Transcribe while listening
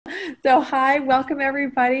So hi, welcome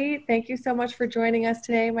everybody. Thank you so much for joining us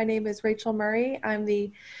today. My name is Rachel Murray. I'm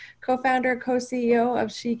the co-founder, co-CEO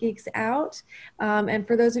of She Geeks Out. And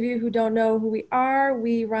for those of you who don't know who we are,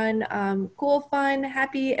 we run cool, fun,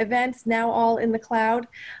 happy events, now all in the cloud,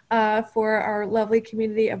 for our lovely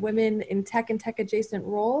community of women in tech and tech adjacent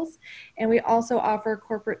roles. And we also offer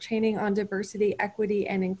corporate training on diversity, equity,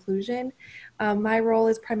 and inclusion. My role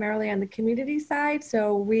is primarily on the community side,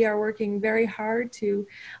 so we are working very hard to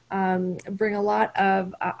bring a lot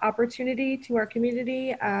of opportunity to our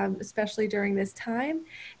community, especially during this time.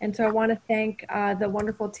 And so I want to thank the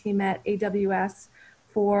wonderful team at AWS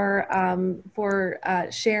for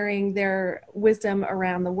sharing their wisdom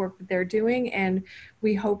around the work that they're doing. And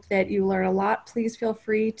we hope that you learn a lot. Please feel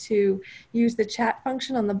free to use the chat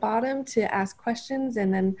function on the bottom to ask questions.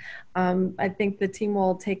 And then I think the team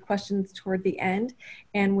will take questions toward the end.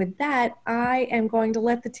 And with that, I am going to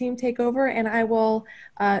let the team take over, and I will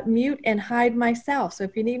mute and hide myself. So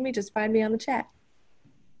if you need me, just find me on the chat.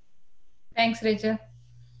 Thanks, Rachel.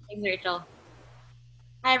 Thanks, Rachel.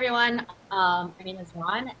 Hi, everyone. My name is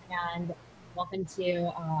Rhan, and welcome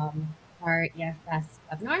to our EFS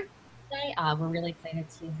webinar today. We're really excited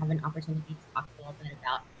to have an opportunity to talk a little bit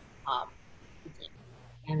about the team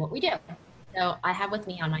and what we do. So I have with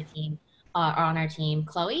me on my team, on our team,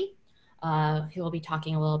 Chloe, who will be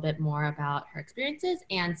talking a little bit more about her experiences,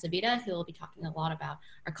 and Savita, who will be talking a lot about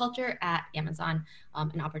our culture at Amazon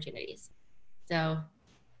and opportunities. So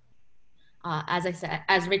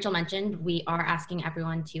as Rachel mentioned, we are asking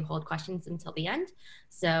everyone to hold questions until the end.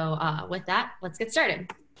 So with that, let's get started.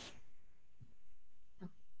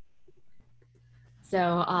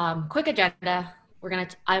 So quick agenda.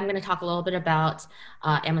 I'm gonna talk a little bit about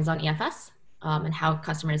Amazon EFS and how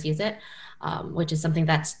customers use it, which is something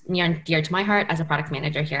that's near and dear to my heart as a product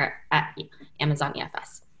manager here at Amazon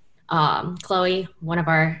EFS. Chloe, one of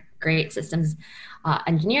our great systems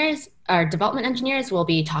engineers, our development engineers, will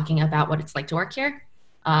be talking about what it's like to work here.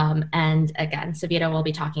 And again, Savita will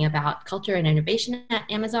be talking about culture and innovation at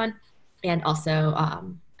Amazon, and also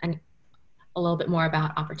and a little bit more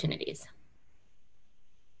about opportunities.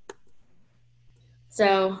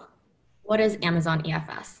 So what is Amazon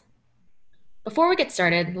EFS? Before we get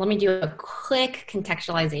started, let me do a quick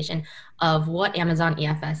contextualization of what Amazon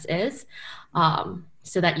EFS is,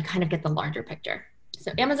 so that you kind of get the larger picture.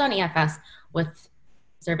 So Amazon EFS, with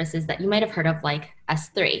services that you might have heard of like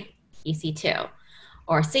S3, EC2,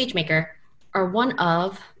 or SageMaker, are one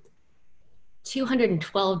of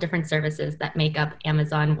 212 different services that make up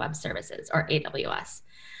Amazon Web Services, or AWS.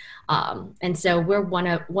 And so we're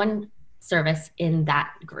one service in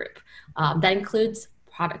that group. That includes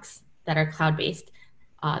products that are cloud-based,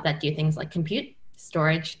 that do things like compute,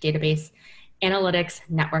 storage, database, analytics,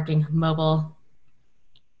 networking, mobile,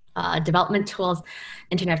 development tools,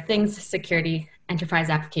 Internet of Things, security, enterprise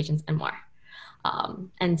applications, and more.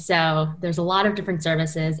 And so there's a lot of different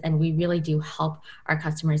services, and we really do help our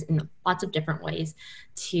customers in lots of different ways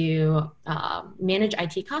to manage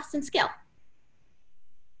IT costs and scale.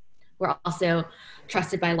 We're also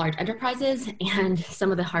trusted by large enterprises and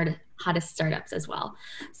some of the hottest startups as well.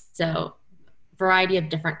 So variety of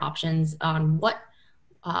different options on what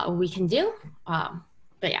we can do.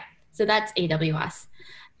 But yeah, so that's AWS.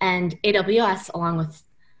 And AWS, along with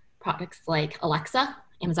products like Alexa,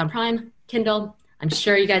 Amazon Prime, Kindle, I'm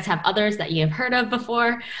sure you guys have others that you have heard of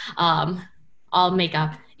before, all make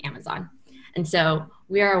up Amazon. And so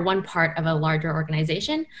we are one part of a larger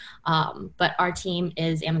organization, but our team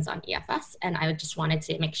is Amazon EFS, and I just wanted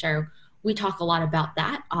to make sure we talk a lot about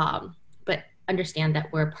that, but understand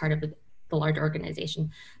that we're part of the larger organization.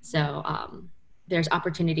 So there's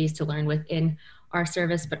opportunities to learn within our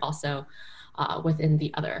service, but also within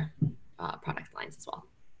the other product lines as well.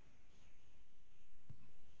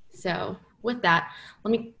 So with that,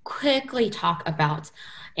 let me quickly talk about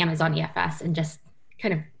Amazon EFS and just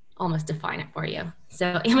kind of almost define it for you.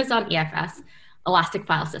 So Amazon EFS, Elastic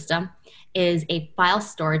File System, is a file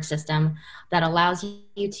storage system that allows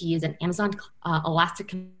you to use an Amazon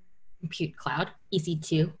Elastic Compute Cloud,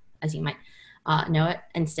 EC2, as you might know it,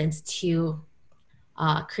 instance to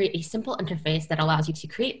create a simple interface that allows you to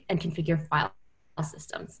create and configure file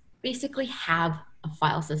systems. Basically have a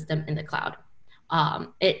file system in the cloud.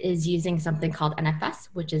 It is using something called NFS,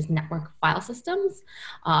 which is Network File Systems,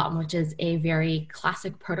 which is a very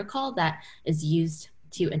classic protocol that is used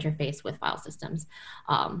to interface with file systems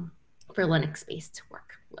for Linux-based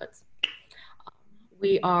workloads.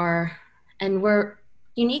 We're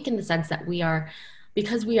unique in the sense that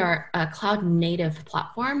because we are a cloud-native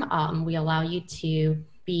platform, we allow you to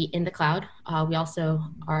be in the cloud. We also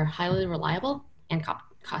are highly reliable and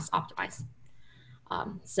cost optimized.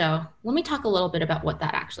 So let me talk a little bit about what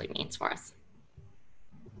that actually means for us.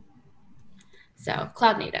 So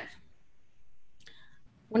cloud native.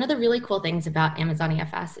 One of the really cool things about Amazon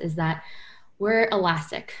EFS is that we're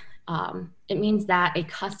elastic. It means that a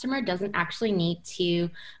customer doesn't actually need to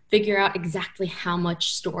figure out exactly how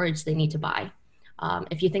much storage they need to buy.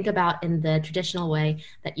 If you think about in the traditional way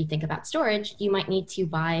that you think about storage, you might need to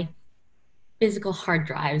buy physical hard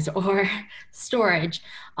drives or storage,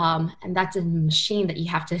 and that's a machine that you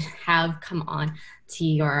have to have come on to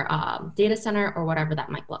your data center or whatever that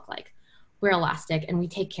might look like. We're elastic and we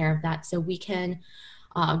take care of that so we can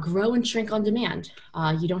grow and shrink on demand.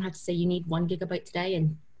 You don't have to say you need 1 gigabyte today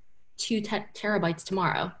and 2 terabytes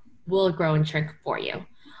tomorrow. We'll grow and shrink for you.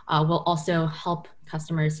 We'll also help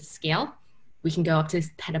customers scale. We can go up to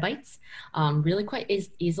petabytes really quite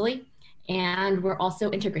easily. And we're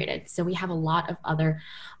also integrated. So we have a lot of other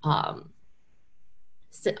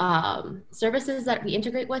services that we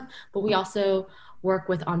integrate with, but we also work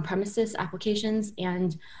with on-premises applications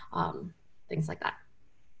and things like that.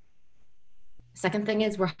 Second thing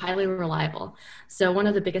is we're highly reliable. So one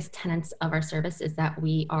of the biggest tenets of our service is that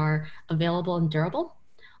we are available and durable,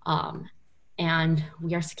 and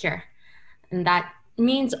we are secure. And that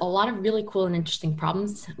means a lot of really cool and interesting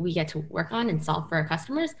problems we get to work on and solve for our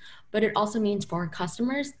customers, but it also means for our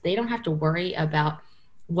customers, they don't have to worry about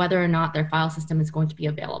whether or not their file system is going to be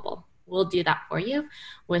available. We'll do that for you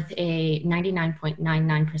with a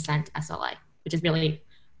 99.99% SLA, which is really,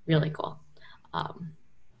 really cool.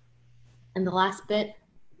 And the last bit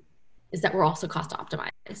is that we're also cost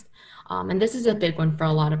optimized. And this is a big one for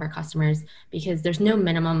a lot of our customers because there's no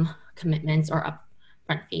minimum commitments or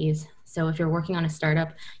upfront fees. So if you're working on a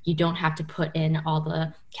startup, you don't have to put in all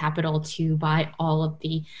the capital to buy all of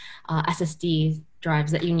the SSD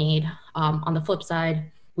drives that you need. On the flip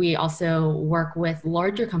side, we also work with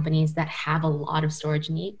larger companies that have a lot of storage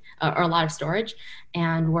or a lot of storage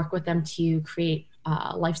and work with them to create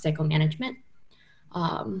lifecycle management,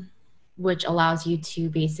 which allows you to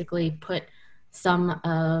basically put some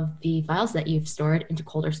of the files that you've stored into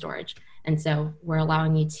colder storage. And so we're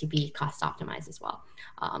allowing you to be cost optimized as well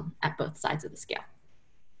at both sides of the scale.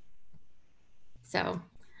 So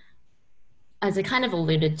as I kind of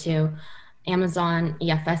alluded to, Amazon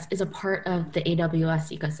EFS is a part of the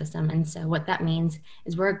AWS ecosystem. And so what that means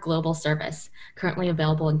is we're a global service currently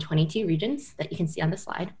available in 22 regions that you can see on the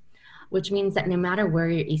slide, which means that no matter where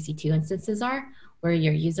your EC2 instances are, where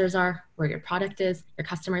your users are, where your product is, your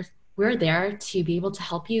customers, we're there to be able to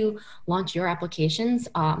help you launch your applications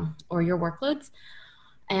or your workloads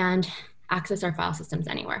and access our file systems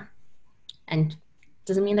anywhere. And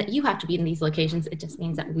doesn't mean that you have to be in these locations. It just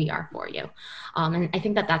means that we are for you. And I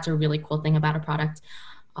think that that's a really cool thing about a product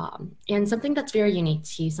and something that's very unique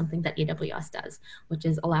to something that AWS does, which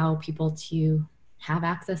is allow people to have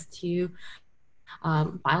access to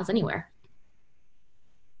files anywhere.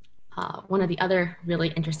 One of the other really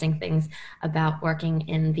interesting things about working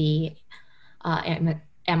in the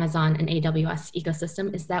Amazon and AWS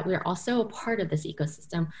ecosystem is that we're also a part of this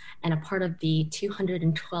ecosystem and a part of the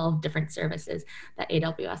 212 different services that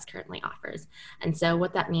AWS currently offers. And so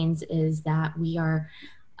what that means is that we are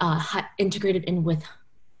integrated in with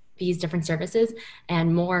these different services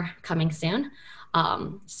and more coming soon.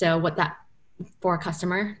 So what that, for a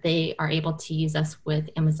customer, they are able to use us with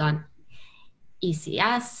Amazon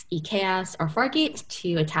ECS, EKS, or Fargate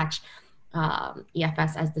to attach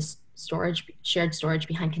EFS as the shared storage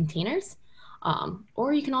behind containers.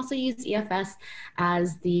 Or you can also use EFS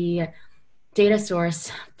as the data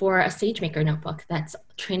source for a SageMaker notebook that's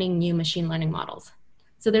training new machine learning models.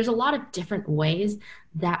 So there's a lot of different ways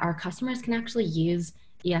that our customers can actually use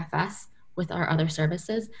EFS with our other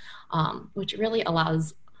services, which really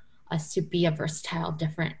allows us to be a versatile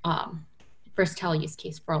use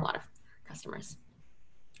case for a lot of customers.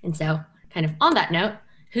 And so kind of on that note,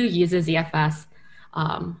 who uses EFS?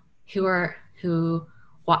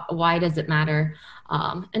 Why does it matter?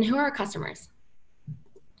 And who are our customers?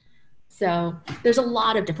 So there's a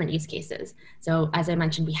lot of different use cases. So as I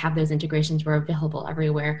mentioned, we have those integrations. We're available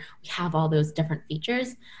everywhere. We have all those different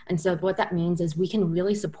features. And so what that means is we can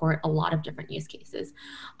really support a lot of different use cases.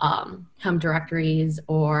 Home directories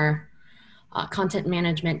or content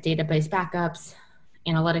management, database backups,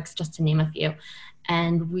 analytics, just to name a few.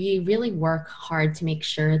 And we really work hard to make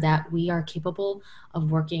sure that we are capable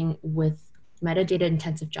of working with metadata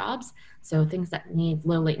intensive jobs. So things that need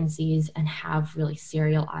low latencies and have really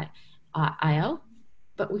serial IO,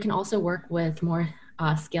 but we can also work with more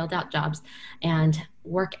scaled out jobs and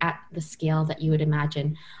work at the scale that you would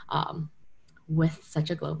imagine with such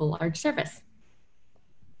a global large service.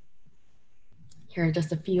 here are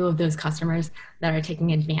just a few of those customers that are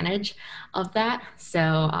taking advantage of that.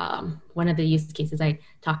 So one of the use cases I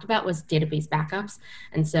talked about was database backups.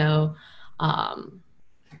 And so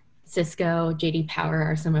Cisco, JD Power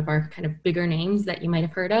are some of our kind of bigger names that you might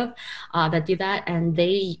have heard of that do that. And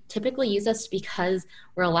they typically use us because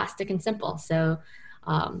we're elastic and simple. So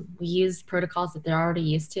we use protocols that they're already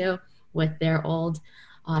used to with their old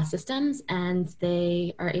systems, and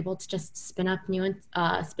they are able to just spin up new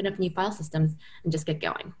file systems and just get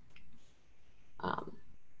going.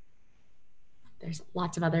 There's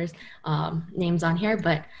lots of others names on here,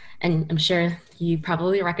 and I'm sure you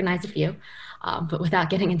probably recognize a few, but without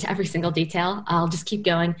getting into every single detail, I'll just keep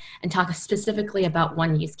going and talk specifically about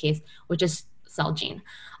one use case, which is Celgene.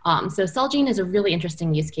 So Celgene is a really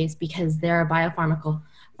interesting use case because they're a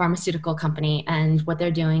biopharmaceutical company, and what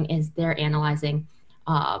they're doing is they're analyzing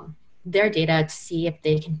their data to see if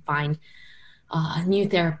they can find new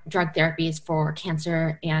drug therapies for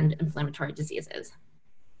cancer and inflammatory diseases.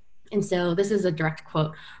 And so this is a direct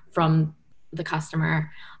quote from the customer.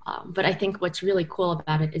 But I think what's really cool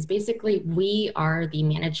about it is basically we are the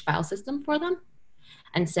managed file system for them.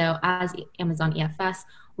 And so as Amazon EFS,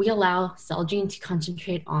 we allow Celgene to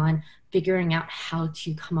concentrate on figuring out how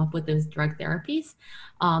to come up with those drug therapies.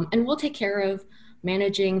 And we'll take care of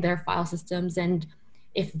managing their file systems. And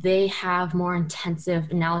if they have more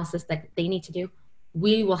intensive analysis that they need to do,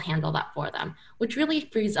 we will handle that for them, which really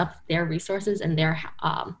frees up their resources and their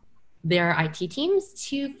IT teams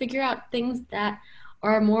to figure out things that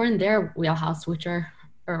are more in their wheelhouse, which are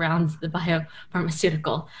around the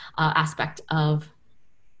biopharmaceutical aspect of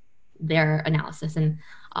their analysis and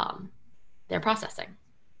their processing.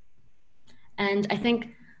 And I think,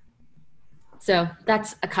 so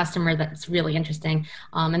that's a customer that's really interesting.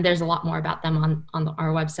 And there's a lot more about them on our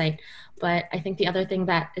website. But I think the other thing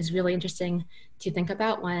that is really interesting to think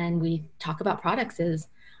about when we talk about products is,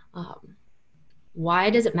 why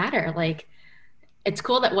does it matter? Like, it's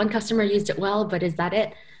cool that one customer used it well, but is that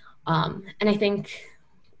it? And I think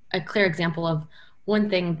a clear example of one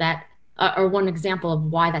thing that, or one example of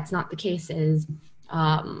why that's not the case is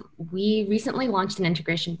we recently launched an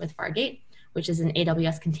integration with Fargate, which is an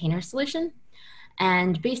AWS container solution.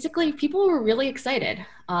 And basically people were really excited.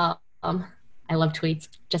 I love tweets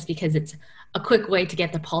just because it's a quick way to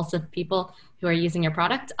get the pulse of people who are using your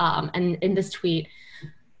product. And in this tweet,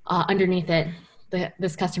 underneath it,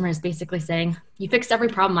 this customer is basically saying, you fixed every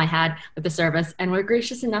problem I had with the service and were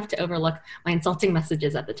gracious enough to overlook my insulting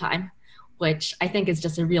messages at the time, which I think is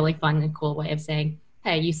just a really fun and cool way of saying,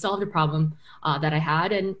 hey, you solved a problem that I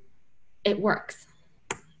had and it works.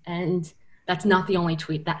 And that's not the only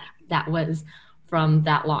tweet that was from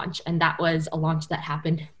that launch. And that was a launch that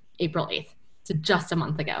happened April 8th, so just a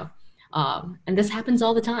month ago. And this happens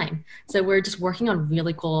all the time. So we're just working on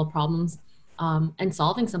really cool problems and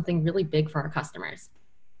solving something really big for our customers.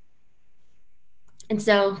 And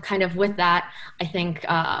so kind of with that, I think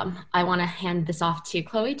I want to hand this off to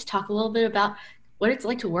Chloe to talk a little bit about what it's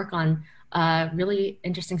like to work on a really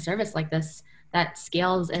interesting service like this that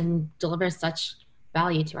scales and delivers such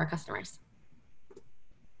value to our customers.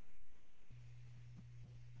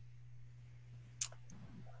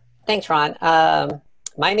 Thanks, Rhan.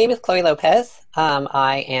 My name is Chloe Lopez.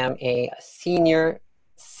 I am a senior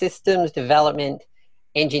systems development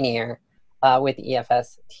engineer with the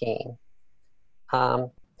EFS team.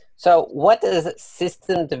 So what does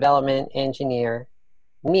system development engineer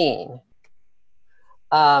mean?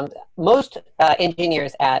 Most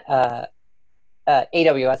engineers at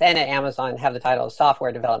AWS and at Amazon have the title of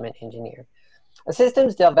software development engineer. A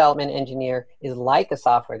systems development engineer is like a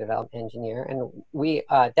software development engineer, and we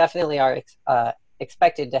definitely are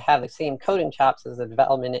expected to have the same coding chops as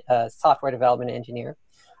a software development engineer.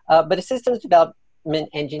 But a systems development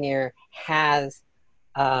engineer has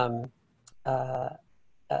an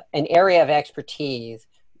area of expertise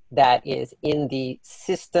that is in the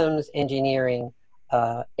systems engineering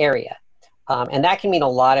area. And that can mean a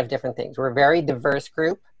lot of different things. We're a very diverse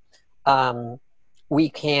group. We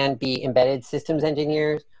can be embedded systems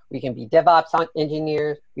engineers. We can be DevOps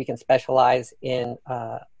engineers. We can specialize in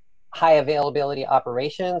high availability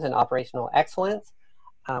operations and operational excellence.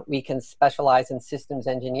 We can specialize in systems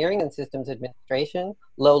engineering and systems administration,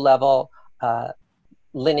 low-level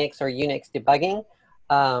Linux or Unix debugging,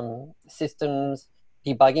 systems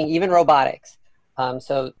debugging, even robotics.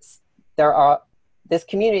 So this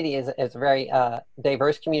community is a very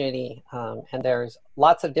diverse community, and there's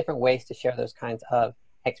lots of different ways to share those kinds of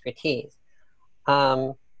expertise.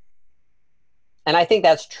 And I think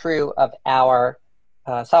that's true of our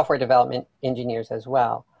software development engineers as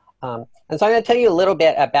well. And so I'm going to tell you a little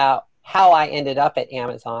bit about how I ended up at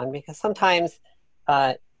Amazon, because sometimes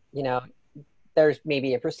you know, there's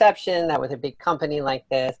maybe a perception that with a big company like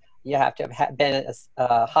this, you have to have been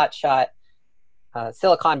a hotshot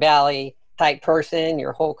Silicon Valley type person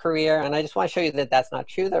your whole career. And I just want to show you that that's not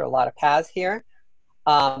true. There are a lot of paths here.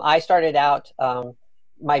 I started out,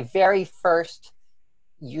 my very first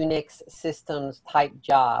Unix systems type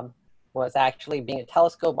job was actually being a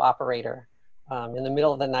telescope operator in the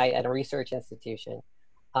middle of the night at a research institution.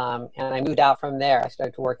 And I moved out from there. I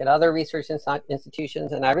started to work at other research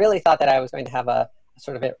institutions, and I really thought that I was going to have a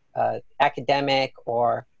sort of a academic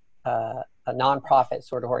or a nonprofit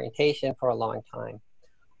sort of orientation for a long time.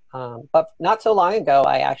 But not so long ago,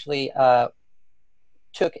 I actually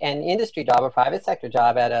took an industry job, a private sector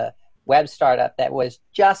job at a web startup that was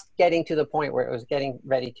just getting to the point where it was getting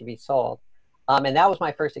ready to be sold. And that was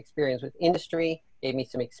my first experience with industry, gave me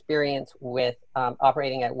some experience with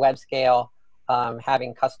operating at web scale,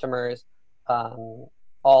 having customers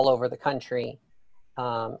all over the country.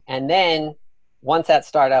 And then once that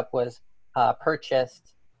startup was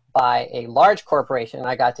purchased by a large corporation,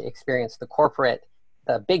 I got to experience the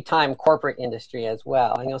big time corporate industry as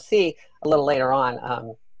well. And you'll see a little later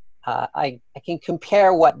on, I can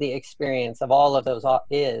compare what the experience of all of those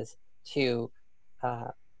is to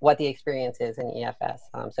what the experience is in EFS.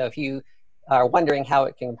 So if you are wondering how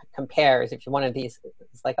it compares, if you're one of these,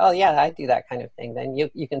 it's like, oh yeah, I do that kind of thing, then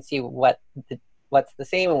you can see what's the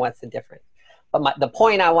same and what's the difference. But the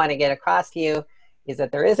point I want to get across to you is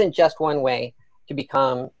that there isn't just one way to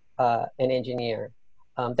become an engineer.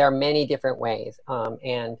 There are many different ways,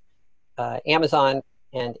 and Amazon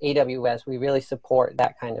and AWS, we really support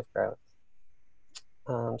that kind of growth.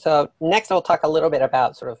 So next I'll talk a little bit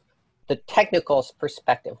about sort of the technical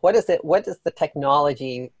perspective. What is the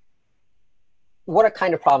technology, what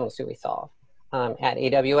kind of problems do we solve at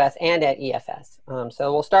AWS and at EFS?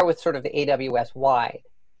 So we'll start with sort of the AWS wide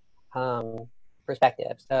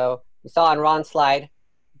perspective. So we saw on Rhan's slide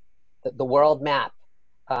the world map.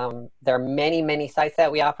 There are many, many sites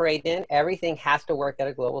that we operate in. Everything has to work at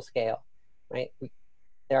a global scale, right? We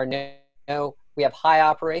have high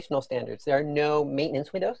operational standards. There are no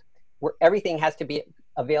maintenance windows where everything has to be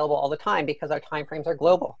available all the time because our timeframes are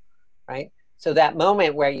global, right? So that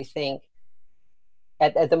moment where you think,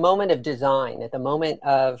 at the moment of design, at the moment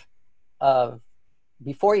of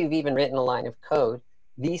before you've even written a line of code,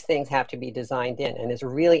 these things have to be designed in, and it's a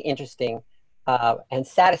really interesting and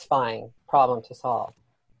satisfying problem to solve.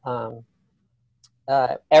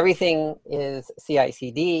 Everything is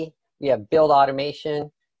CI/CD. We have build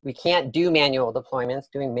automation. We can't do manual deployments.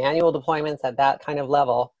 Doing manual deployments at that kind of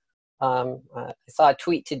level. I saw a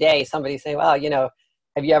tweet today, somebody saying, well, you know,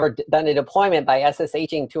 have you ever done a deployment by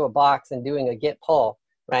SSHing to a box and doing a git pull,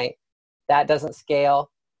 right? That doesn't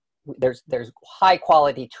scale. There's high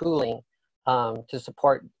quality tooling to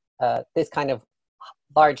support this kind of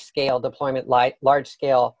large scale deployment, large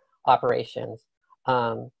scale operations.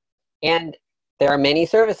 And there are many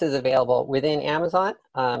services available within Amazon.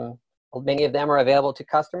 Many of them are available to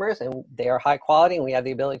customers, and they are high quality, and we have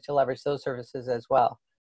the ability to leverage those services as well.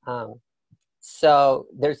 So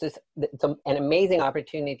there's an amazing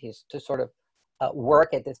opportunity to sort of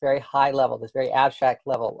work at this very high level, this very abstract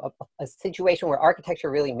level, a situation where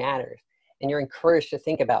architecture really matters, and you're encouraged to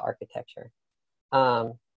think about architecture.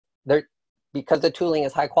 Because the tooling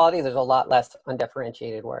is high quality, there's a lot less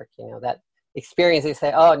undifferentiated work. You know, that experience, they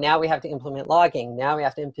say, oh, now we have to implement logging, now we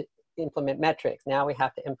have to implement metrics, now we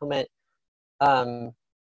have to implement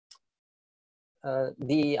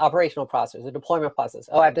the operational process, the deployment process.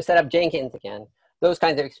 Oh, I have to set up Jenkins again. Those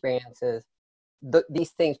kinds of experiences, these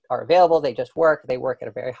things are available, they just work, they work at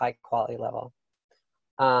a very high quality level.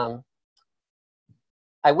 I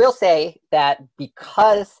will say that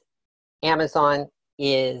because Amazon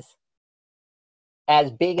is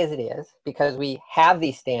as big as it is, because we have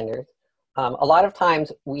these standards, a lot of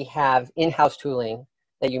times we have in-house tooling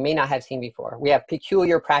that you may not have seen before. We have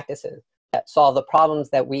peculiar practices that solve the problems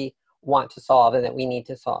that we want to solve and that we need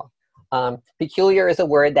to solve. Peculiar is a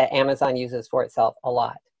word that Amazon uses for itself a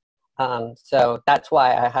lot. So that's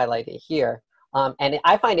why I highlight it here. And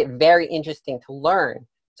I find it very interesting to learn.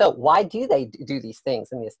 So why do they do these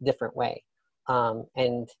things in this different way?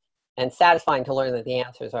 And satisfying to learn that the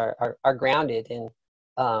answers are grounded in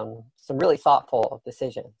some really thoughtful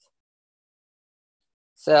decisions.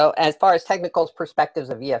 So as far as technical perspectives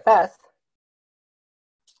of EFS,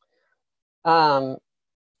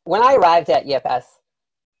 when I arrived at EFS,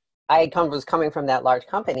 I was coming from that large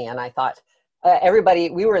company, and I thought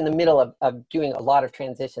we were in the middle of doing a lot of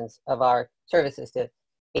transitions of our services to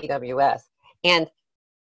AWS. And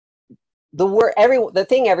the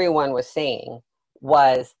thing everyone was saying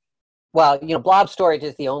was well, blob storage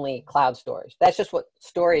is the only cloud storage. That's just what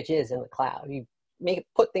storage is in the cloud. You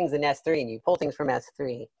put things in S3 and you pull things from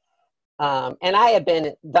S3. And I have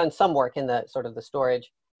done some work in the sort of the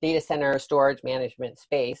storage, data center storage management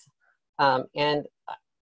space. And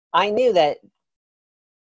I knew that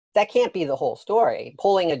can't be the whole story.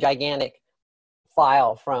 Pulling a gigantic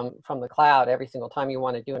file from the cloud every single time you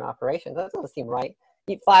want to do an operation, that doesn't seem right.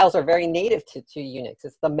 Files are very native to Unix.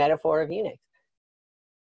 It's the metaphor of Unix.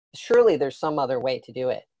 Surely there's some other way to do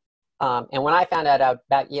it. And when I found out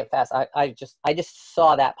about EFS, I just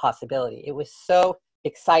saw that possibility. It was so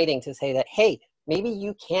exciting to say that, hey, maybe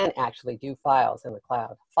you can actually do files in the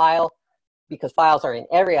cloud. Because files are in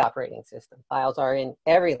every operating system. Files are in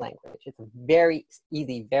every language. It's a very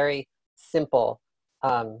easy, very simple,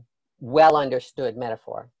 well understood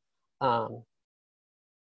metaphor.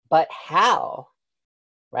 But how,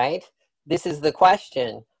 right? This is the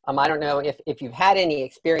question. I don't know if you've had any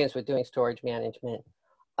experience with doing storage management.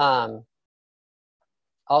 I'll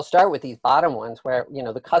start with these bottom ones where,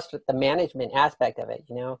 the management aspect of it,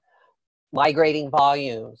 migrating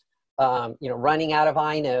volumes, running out of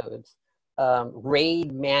inodes,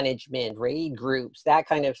 RAID management, RAID groups, that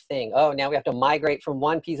kind of thing. Oh, now we have to migrate from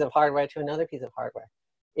one piece of hardware to another piece of hardware.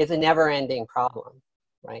 It's a never-ending problem,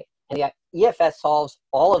 right? And yet EFS solves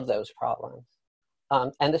all of those problems.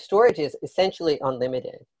 And the storage is essentially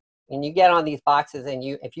unlimited. And you get on these boxes and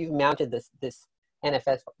if you've mounted this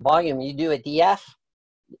NFS volume, you do a DF,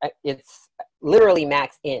 it's literally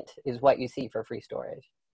max int is what you see for free storage,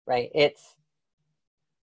 right? It's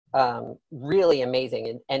really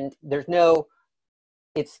amazing. And there's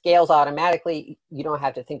it scales automatically. You don't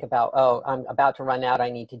have to think about, oh, I'm about to run out, I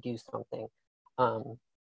need to do something.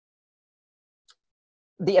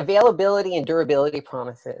 The availability and durability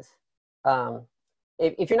promises.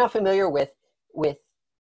 If you're not familiar with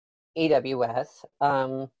AWS,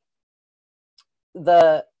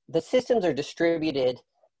 the systems are distributed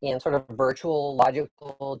in sort of virtual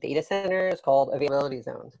logical data centers called availability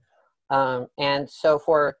zones. And so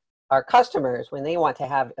for our customers, when they want to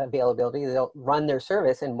have availability, they'll run their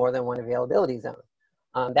service in more than one availability zone.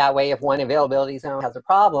 That way, if one availability zone has a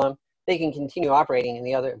problem, they can continue operating in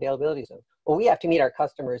the other availability zone. Well, we have to meet our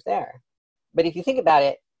customers there. But if you think about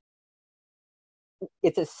it,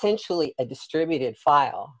 it's essentially a distributed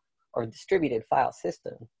file or distributed file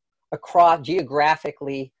system across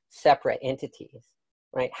geographically separate entities,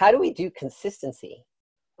 right? How do we do consistency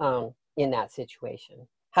in that situation?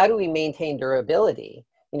 How do we maintain durability?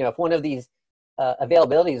 If one of these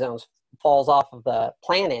availability zones falls off of the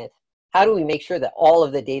planet, how do we make sure that all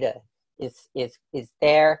of the data is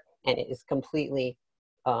there and it is completely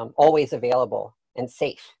always available and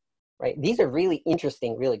safe, right? These are really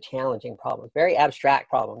interesting, really challenging problems, very abstract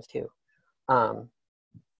problems too.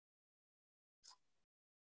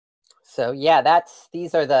 So yeah,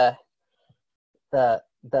 these are the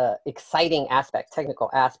exciting aspects, technical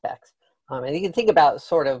aspects. And you can think about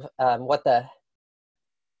sort of what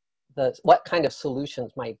what kind of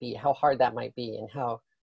solutions might be, how hard that might be, and how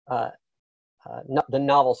the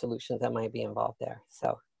novel solutions that might be involved there.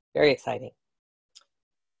 So very exciting.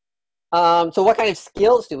 So what kind of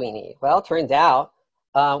skills do we need? Well, it turns out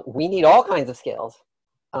we need all kinds of skills.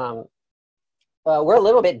 We're a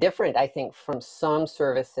little bit different, I think, from some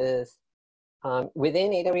services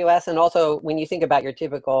within AWS, and also when you think about your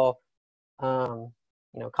typical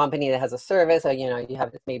company that has a service, you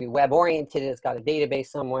have this maybe web-oriented, it's got a database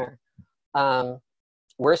somewhere.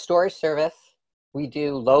 We're a storage service. We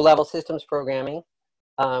do low-level systems programming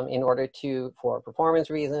in order for performance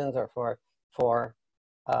reasons or for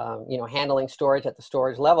handling storage at the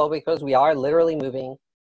storage level, because we are literally moving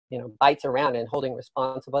bytes around and holding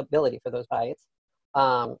responsibility for those bytes.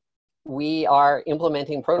 We are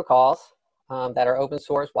implementing protocols that are open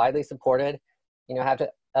source, widely supported, have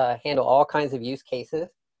to handle all kinds of use cases,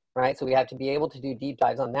 right? So we have to be able to do deep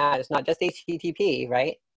dives on that. It's not just HTTP,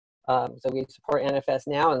 right? So we support NFS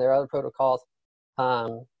now, and there are other protocols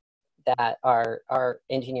that our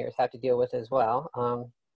engineers have to deal with as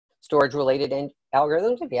well. Storage-related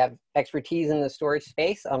algorithms, if you have expertise in the storage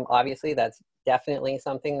space, obviously that's definitely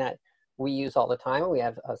something that we use all the time. We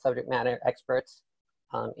have subject matter experts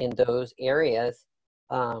in those areas.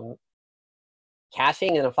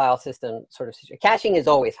 Caching in a file system caching is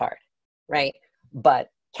always hard, right? But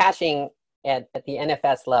caching at the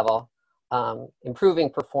NFS level, improving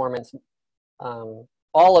performance,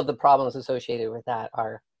 all of the problems associated with that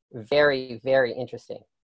are very, very interesting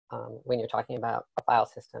when you're talking about a file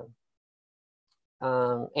system.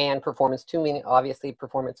 And performance tuning, obviously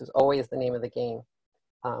performance is always the name of the game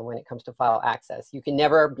when it comes to file access. You can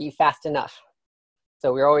never be fast enough.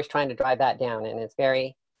 So we're always trying to drive that down, and it's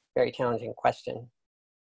very very challenging question.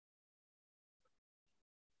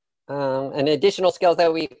 And additional skills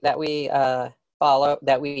that we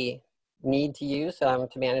need to use to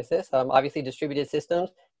manage this. Obviously, distributed systems.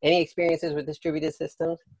 Any experiences with distributed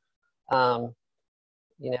systems? You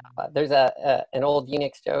know, there's an old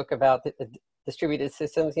Unix joke about the distributed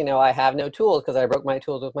systems. You know, I have no tools because I broke my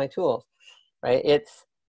tools with my tools, right? It's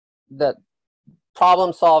the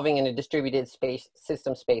problem solving in a distributed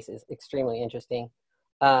system space is extremely interesting.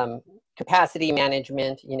 Capacity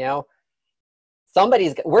management, you know,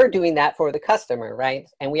 we're doing that for the customer, right?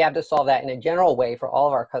 And we have to solve that in a general way for all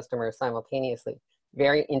of our customers simultaneously.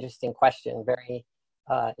 Very interesting question, very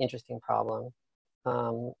interesting problem.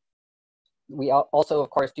 We also, of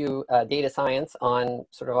course, do data science on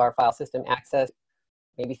sort of our file system access,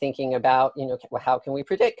 maybe thinking about, you know, how can we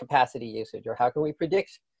predict capacity usage, or how can we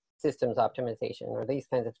predict systems optimization, or these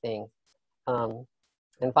kinds of things.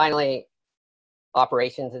 And finally,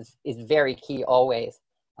 operations is very key always.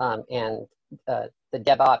 And the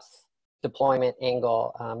DevOps deployment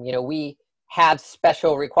angle, you know, we have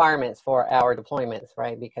special requirements for our deployments,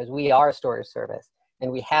 right? Because we are a storage service,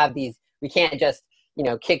 and we have these, we can't just, you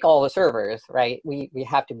know, kick all the servers, right? We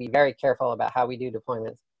have to be very careful about how we do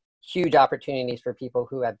deployments. Huge opportunities for people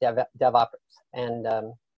who have DevOps and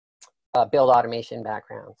build automation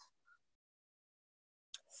backgrounds.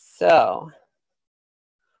 So,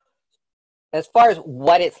 as far as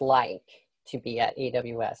what it's like to be at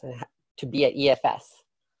AWS and to be at EFS,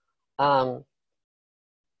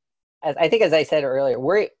 as I said earlier,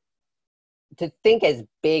 we're to think as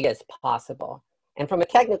big as possible. And from a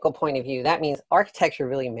technical point of view, that means architecture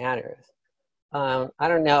really matters. I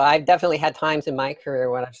don't know, I've definitely had times in my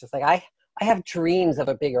career when I was just like, I have dreams of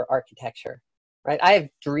a bigger architecture, right? I have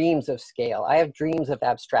dreams of scale. I have dreams of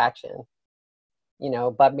abstraction, you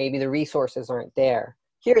know, but maybe the resources aren't there.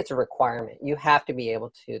 Here it's a requirement. You have to be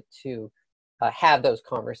able to have those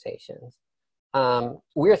conversations.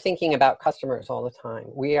 We're thinking about customers all the time.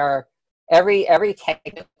 We are, every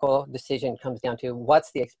technical decision comes down to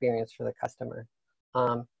what's the experience for the customer.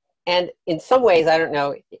 And in some ways, I don't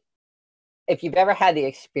know if you've ever had the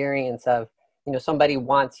experience of, you know, somebody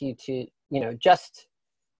wants you to, you know, just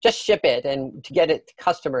ship it and to get it to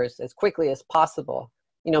customers as quickly as possible.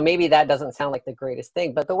 You know, maybe that doesn't sound like the greatest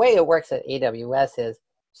thing, but the way it works at AWS is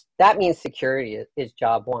that means security is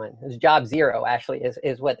job one. Is job zero, actually,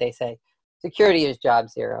 is what they say. Security is job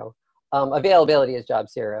zero. Availability is job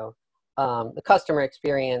zero. The customer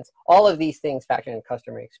experience, all of these things factor in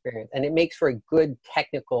customer experience, and it makes for a good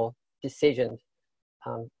technical decision,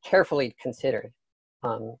 carefully considered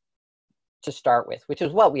to start with, which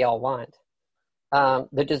is what we all want.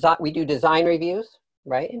 We do design reviews,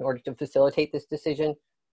 right, in order to facilitate this decision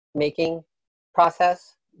making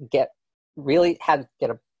process. Get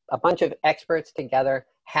a bunch of experts together,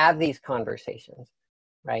 have these conversations,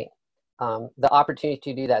 right? The opportunity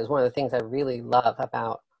to do that is one of the things I really love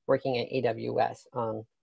about working at AWS.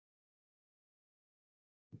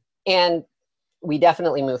 And we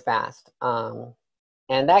definitely move fast. And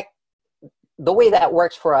the way that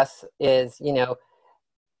works for us is, you know,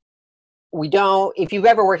 if you've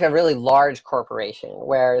ever worked at a really large corporation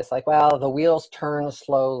where it's like, well, the wheels turn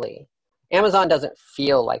slowly. Amazon doesn't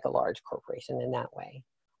feel like a large corporation in that way.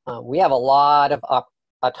 We have a lot of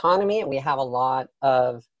autonomy, and we have a lot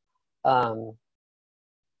of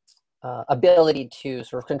ability to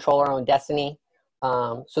sort of control our own destiny,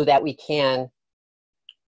 so that we can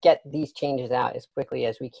get these changes out as quickly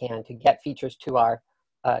as we can, to get features to our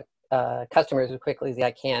customers as quickly as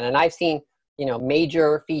I can. And I've seen, you know,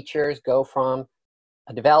 major features go from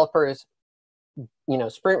a developer's, you know,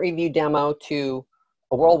 sprint review demo to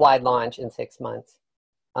a worldwide launch in 6 months.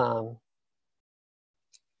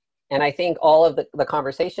 And I think all of the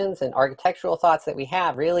conversations and architectural thoughts that we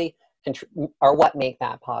have really are what make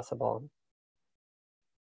that possible.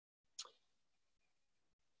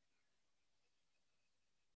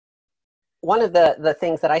 One of the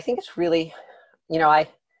things that I think is really, you know,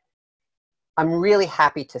 I'm really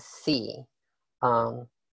happy to see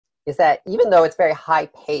is that even though it's very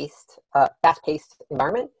high-paced, fast-paced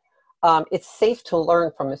environment, it's safe to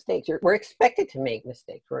learn from mistakes. We're expected to make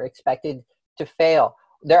mistakes. We're expected to fail.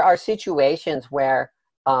 There are situations where,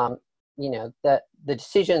 you know, the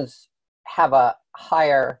decisions have a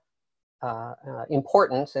higher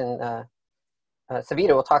importance, and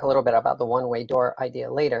Savita will talk a little bit about the one-way door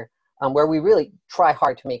idea later, where we really try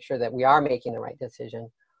hard to make sure that we are making the right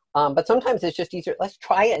decision. But sometimes it's just easier, let's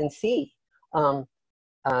try it and see. And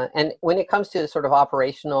when it comes to sort of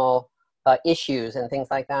operational issues and things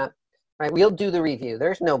like that, right, we'll do the review.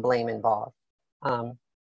 There's no blame involved.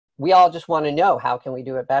 we all just want to know how can we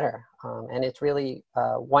do it better. And it's really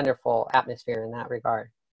a wonderful atmosphere in that regard.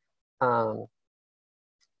 You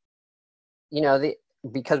know,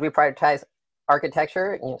 because we prioritize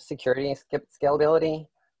architecture, you know, security, scalability,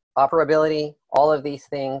 operability, all of these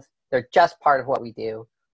things, they're just part of what we do.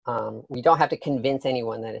 We don't have to convince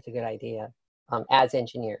anyone that it's a good idea as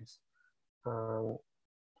engineers.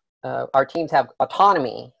 Our teams have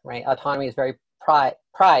autonomy, right? Autonomy is very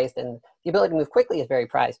prized, and the ability to move quickly is very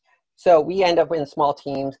prized. So we end up in small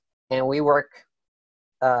teams, and we work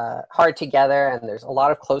hard together, and there's a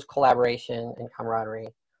lot of close collaboration and camaraderie,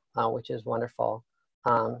 which is wonderful.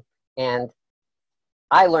 And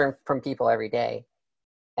I learn from people every day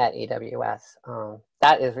at AWS.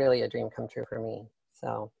 That is really a dream come true for me.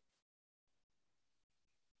 So.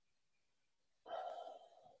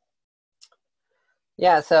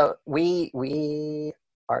 Yeah, so we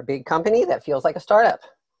are a big company that feels like a startup.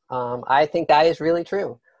 I think that is really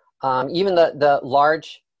true. Even the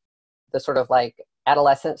sort of like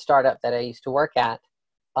adolescent startup that I used to work at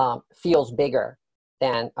feels bigger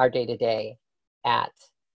than our day-to-day at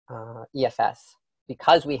EFS,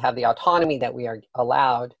 because we have the autonomy that we are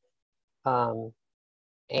allowed and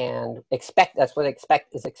that's what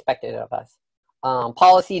is expected of us.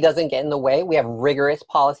 Policy doesn't get in the way. We have rigorous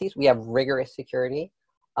policies. We have rigorous security,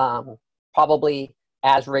 probably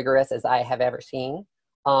as rigorous as I have ever seen.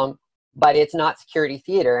 But it's not security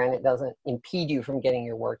theater, and it doesn't impede you from getting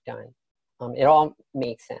your work done. It all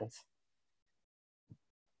makes sense.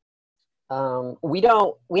 We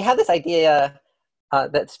have this idea,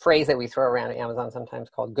 that's phrase that we throw around at Amazon sometimes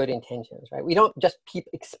called good intentions, right? We don't just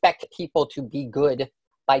expect people to be good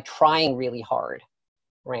by trying really hard,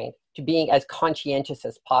 right? To being as conscientious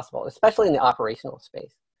as possible, especially in the operational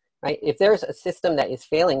space, right? If there's a system that is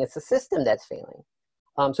failing, it's a system that's failing.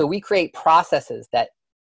 So we create processes that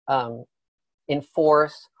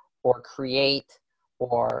enforce or create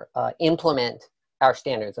or implement our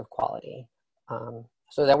standards of quality,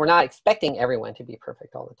 so that we're not expecting everyone to be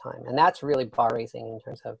perfect all the time. And that's really bar raising in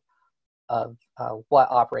terms of what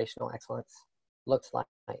operational excellence looks like.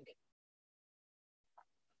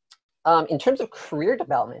 In terms of career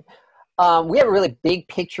development, we have a really big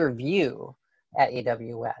picture view at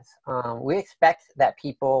AWS. We expect that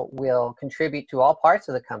people will contribute to all parts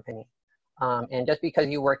of the company. And just because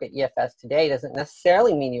you work at EFS today doesn't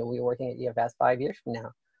necessarily mean you'll be working at EFS 5 years from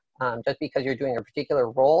now. Just because you're doing a particular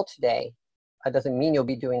role today doesn't mean you'll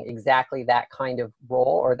be doing exactly that kind of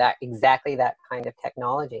role or exactly that kind of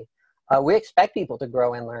technology. We expect people to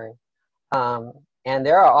grow and learn. And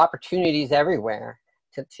there are opportunities everywhere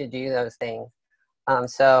to do those things.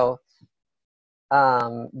 So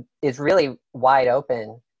it's really wide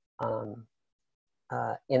open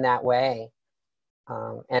in that way.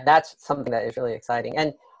 And that's something that is really exciting.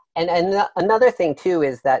 And another thing too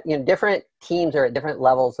is that, you know, different teams are at different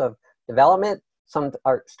levels of development. Some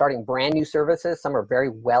are starting brand new services. Some are very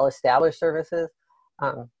well-established services.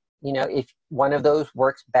 You know, if one of those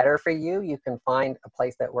works better for you, you can find a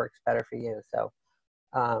place that works better for you. So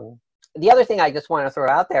the other thing I just want to throw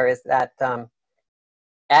out there is that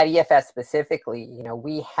at EFS specifically, you know,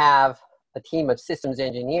 we have a team of systems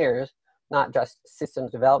engineers, not just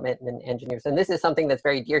systems development and engineers. And this is something that's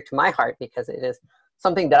very dear to my heart, because it is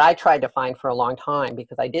something that I tried to find for a long time,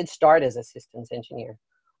 because I did start as a systems engineer.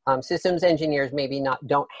 Systems engineers maybe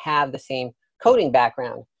don't have the same coding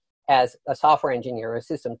background as a software engineer or a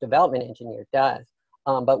systems development engineer does.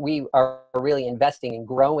 But we are really investing in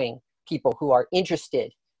growing people who are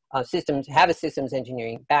interested, have a systems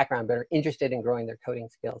engineering background, but are interested in growing their coding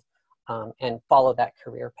skills and follow that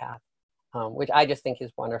career path, which I just think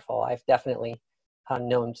is wonderful. I've definitely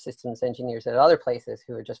known systems engineers at other places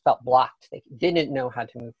who just felt blocked. They didn't know how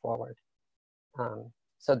to move forward.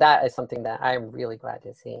 So that is something that I'm really glad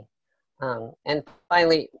to see. And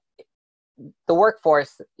finally, the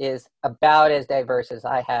workforce is about as diverse as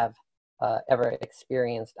I have ever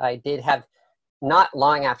experienced. I did have, not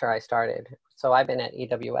long after I started, so I've been at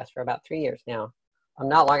AWS for about 3 years now.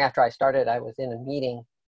 Not long after I started, I was in a meeting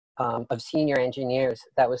of senior engineers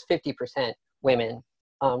that was 50% women,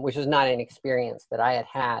 which was not an experience that I had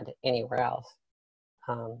had anywhere else.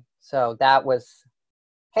 So that was,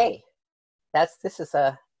 hey, this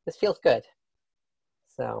feels good.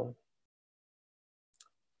 So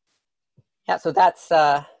yeah, so that's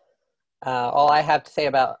all I have to say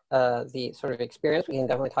about the sort of experience. We can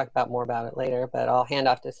definitely talk about more about it later, but I'll hand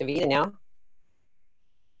off to Savita now.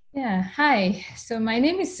 Yeah, hi. So my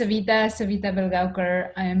name is Savita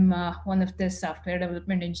Belgaonkar. I'm one of the software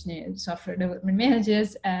development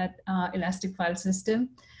managers at Elastic File System.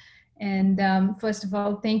 And first of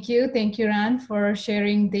all, thank you, Rhan, for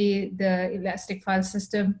sharing the Elastic File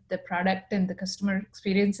System, the product and the customer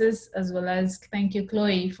experiences, as well as thank you,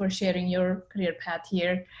 Chloe, for sharing your career path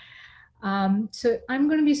here. So I'm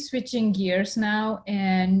going to be switching gears now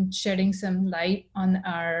and shedding some light on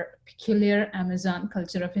our peculiar Amazon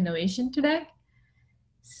culture of innovation today.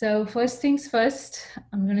 So first things first,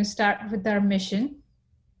 I'm going to start with our mission.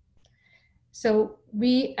 So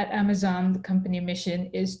we at Amazon, the company mission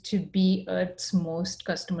is to be Earth's most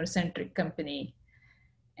customer-centric company.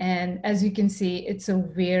 And as you can see, it's a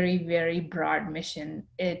very, very broad mission.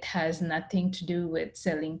 It has nothing to do with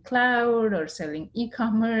selling cloud or selling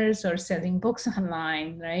e-commerce or selling books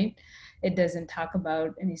online, right? It doesn't talk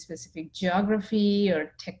about any specific geography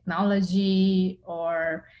or technology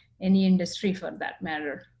or any industry for that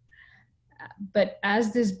matter. But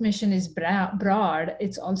as this mission is broad,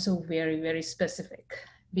 it's also very, very specific,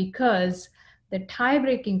 because the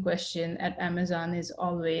tie-breaking question at Amazon is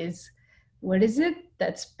always, what is it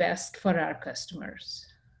that's best for our customers?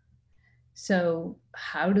 So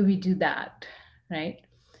how do we do that, right?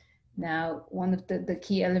 Now, one of the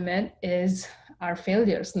key element is our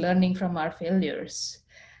failures, learning from our failures.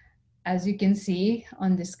 As you can see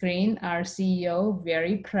on the screen, our CEO,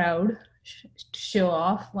 very proud to show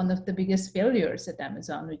off one of the biggest failures at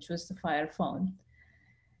Amazon, which was the Fire Phone.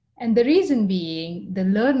 And the reason being, the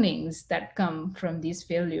learnings that come from these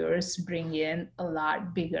failures bring in a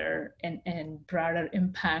lot bigger and broader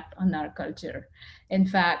impact on our culture. In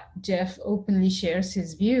fact, Jeff openly shares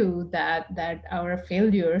his view that our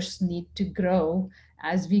failures need to grow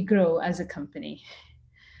as we grow as a company.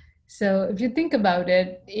 So if you think about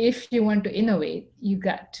it, if you want to innovate, you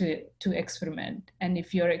got to experiment. And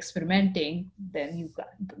if you're experimenting, then you've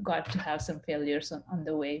got to have some failures on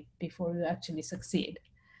the way before you actually succeed.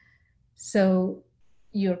 So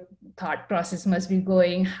your thought process must be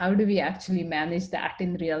going, how do we actually manage that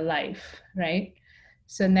in real life, right?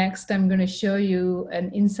 So next, I'm going to show you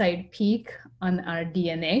an inside peek on our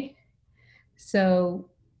DNA. So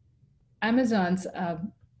Amazon's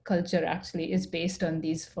culture actually is based on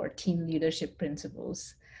these 14 leadership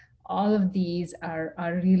principles. All of these are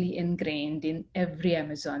really ingrained in every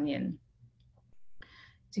Amazonian.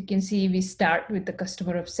 So you can see we start with the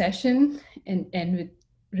customer obsession and end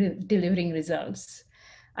with delivering results.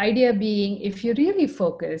 Idea being, if you really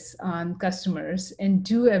focus on customers and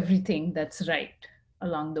do everything that's right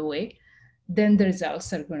along the way, then the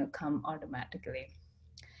results are going to come automatically.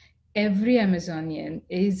 Every Amazonian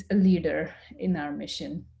is a leader in our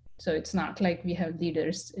mission. So it's not like we have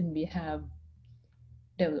leaders and we have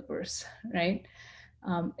developers, right?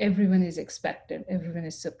 Everyone is expected. Everyone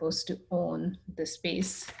is supposed to own the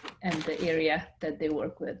space and the area that they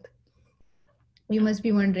work with. You must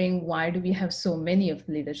be wondering, why do we have so many of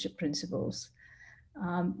the leadership principles?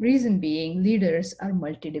 Reason being, leaders are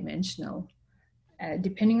multidimensional.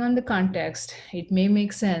 Depending on the context, it may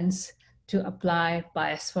make sense to apply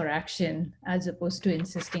bias for action as opposed to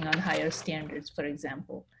insisting on higher standards, for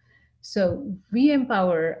example. So we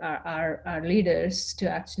empower our leaders to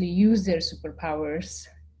actually use their superpowers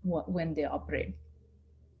when they operate.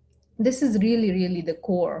 This is really, really the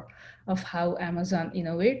core of how Amazon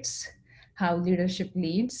innovates, how leadership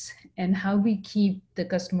leads, and how we keep the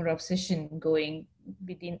customer obsession going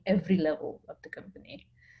within every level of the company.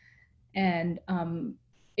 And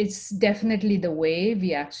it's definitely the way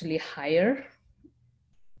we actually hire.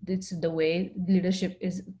 It's the way leadership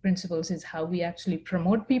principles is how we actually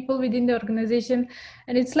promote people within the organization.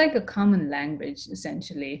 And it's like a common language,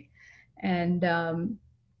 essentially. And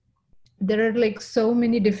there are like so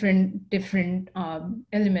many different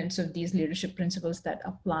elements of these leadership principles that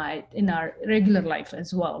apply in our regular life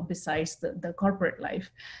as well, besides the corporate life.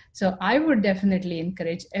 So I would definitely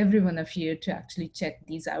encourage every one of you to actually check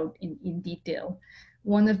these out in detail.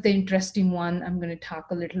 One of the interesting one I'm going to talk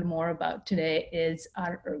a little more about today is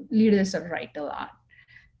our leaders are right a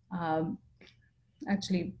lot.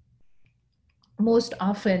 Actually, most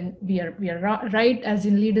often we are right, as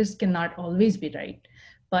in leaders cannot always be right,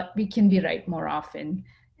 but we can be right more often.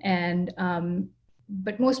 And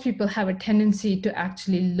but most people have a tendency to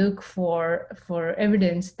actually look for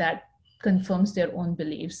evidence that confirms their own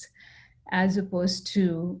beliefs, as opposed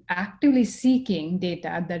to actively seeking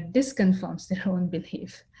data that disconfirms their own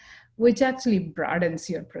belief, which actually broadens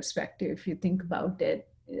your perspective if you think about it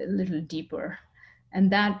a little deeper. And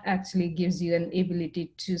that actually gives you an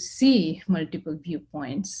ability to see multiple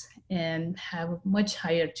viewpoints and have much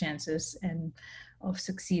higher chances of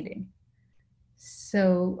succeeding.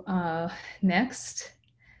 So next,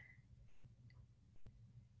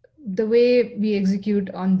 the way we execute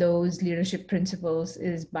on those leadership principles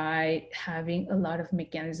is by having a lot of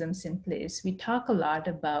mechanisms in place. We talk a lot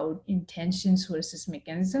about intentions versus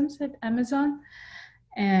mechanisms at Amazon,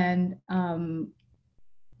 and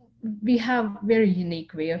we have very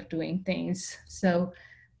unique way of doing things. So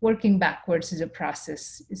working backwards is a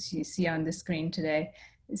process, as you see on the screen today.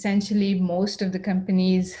 Essentially, most of the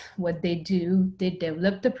companies, what they do, they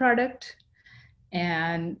develop the product,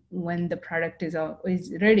 and when the product is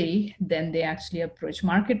ready, then they actually approach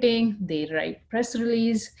marketing, they write press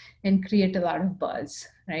release and create a lot of buzz,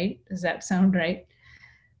 right? Does that sound right?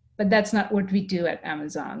 But that's not what we do at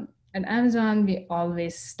Amazon. At Amazon, we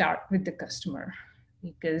always start with the customer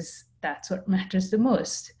because that's what matters the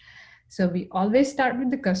most. So we always start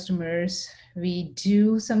with the customers. We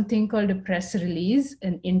do something called a press release,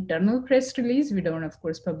 an internal press release. We don't, of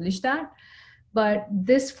course, publish that, but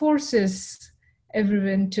this forces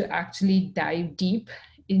everyone to actually dive deep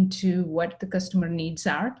into what the customer needs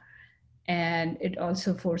are. And it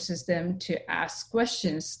also forces them to ask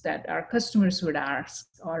questions that our customers would ask,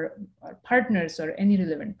 or our partners or any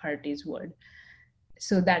relevant parties would.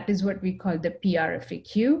 So that is what we call the PR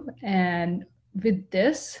FAQ. And with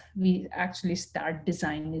this, we actually start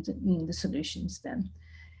designing the solutions then,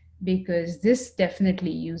 because this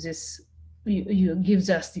definitely gives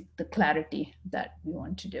us the clarity that we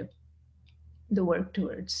want to do the work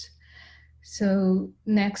towards. So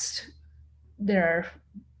next,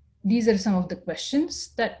 these are some of the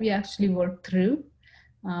questions that we actually work through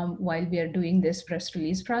while we are doing this press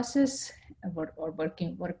release process, or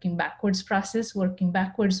working backwards process, working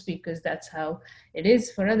backwards because that's how it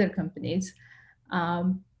is for other companies,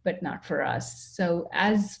 but not for us. So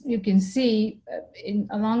as you can see,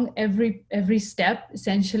 along every step,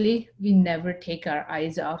 essentially, we never take our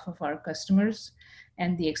eyes off of our customers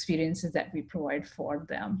and the experiences that we provide for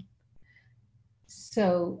them.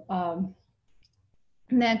 So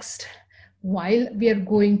next, while we are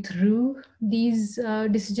going through these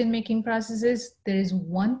decision-making processes, there is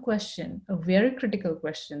one question, a very critical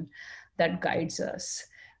question that guides us,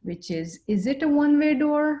 which is it a one-way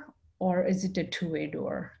door or is it a two-way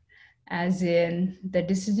door? As in, the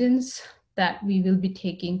decisions that we will be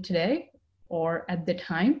taking today or at the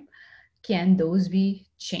time, can those be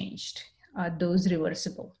changed? Are those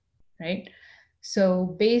reversible, right?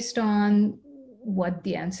 So based on what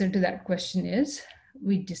the answer to that question is,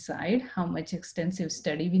 we decide how much extensive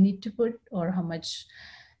study we need to put, or how much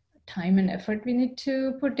time and effort we need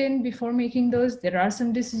to put in before making those. There are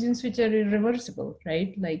some decisions which are irreversible,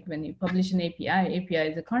 right? Like when you publish an API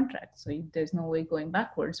is a contract. So there's no way going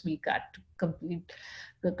backwards. We got to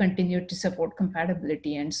continue to support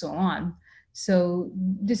compatibility and so on. So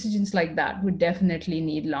decisions like that would definitely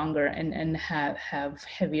need longer and have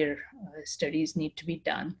heavier studies need to be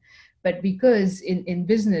done. But because in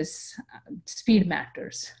business, speed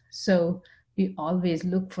matters. So we always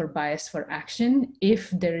look for bias for action if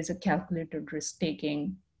there is a calculated risk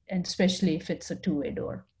taking, and especially if it's a two-way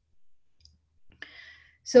door.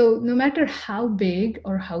 So no matter how big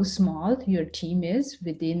or how small your team is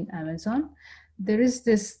within Amazon, there is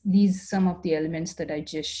some of the elements that I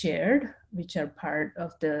just shared, which are part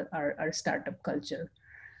of our startup culture.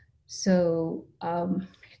 So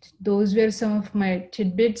those were some of my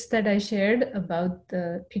tidbits that I shared about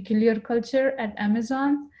the peculiar culture at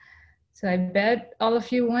Amazon. So I bet all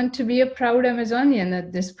of you want to be a proud Amazonian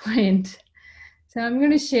at this point. So I'm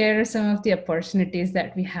going to share some of the opportunities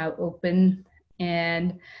that we have open.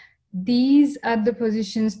 And these are the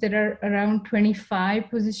positions that are around 25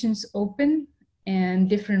 positions open and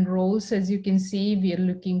different roles. As you can see, we are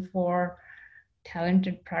looking for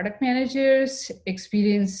talented product managers,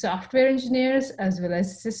 experienced software engineers, as well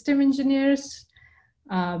as system engineers.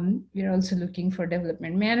 We're also looking for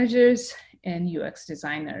development managers and UX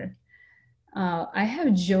designer. I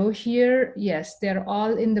have Joe here. Yes, they're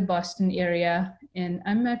all in the Boston area. And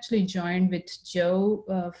I'm actually joined with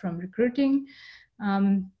Joe from recruiting.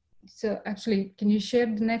 So actually, can you share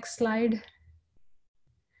the next slide?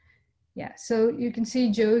 Yeah, so you can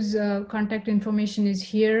see Joe's contact information is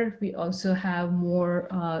here. We also have more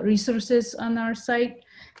resources on our site.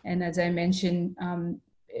 And as I mentioned,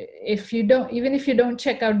 even if you don't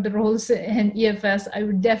check out the roles in EFS, I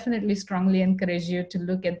would definitely strongly encourage you to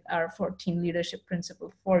look at our 14 leadership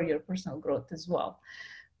principles for your personal growth as well.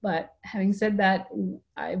 But having said that,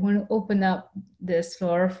 I want to open up this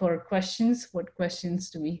floor for questions. What questions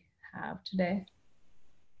do we have today?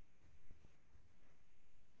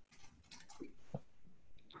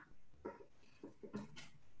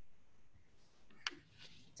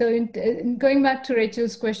 So in going back to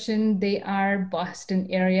Rachel's question, they are Boston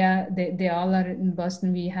area. They all are in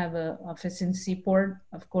Boston. We have an office in Seaport.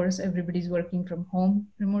 Of course, everybody's working from home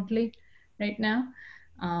remotely right now.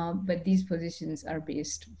 But these positions are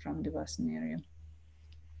based from the Boston area.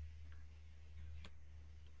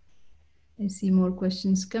 I see more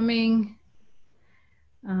questions coming.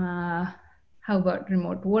 How about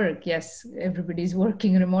remote work? Yes, everybody's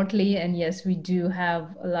working remotely. And yes, we do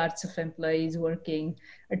have lots of employees working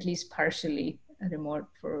at least partially remote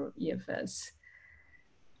for EFS.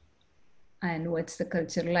 And what's the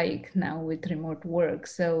culture like now with remote work?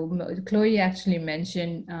 So Chloe actually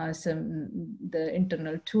mentioned the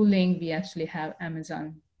internal tooling. We actually have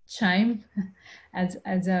Amazon Chime as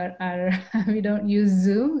our we don't use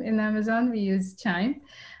Zoom in Amazon, we use Chime.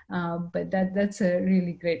 But that's a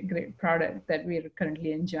really great product that we're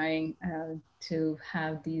currently enjoying to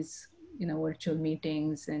have these virtual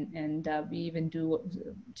meetings, and we even do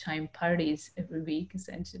Chime parties every week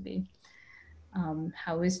essentially.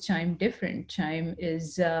 How is Chime different? Chime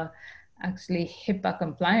is actually HIPAA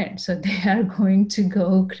compliant, so they are going to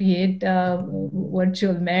go create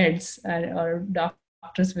virtual meds or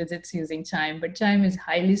doctor's visits using Chime, but Chime is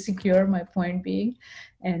highly secure, my point being,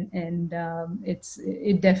 and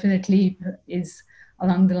it definitely is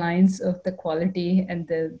along the lines of the quality and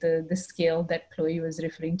the scale that Chloe was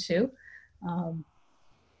referring to.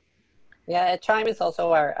 Yeah, Chime is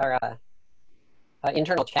also our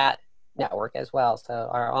internal chat network as well. So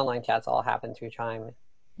our online chats all happen through Chime.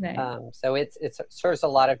 Right. So it serves a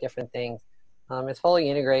lot of different things. It's fully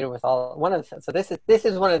integrated with all so this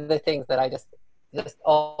is one of the things that I just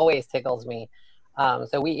always tickles me.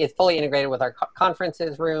 So it's fully integrated with our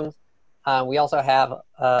conferences rooms. We also have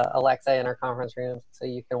Alexa in our conference rooms, so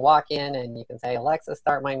you can walk in and you can say, Alexa,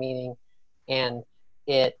 start my meeting, and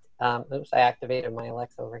it oops, I activated my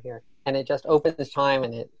Alexa over here, and it just opens Chime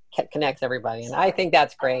and it connects everybody, and I think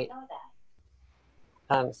that's great.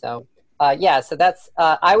 Yeah, so that's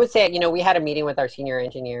I would say, we had a meeting with our senior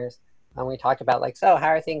engineers, and we talked about so how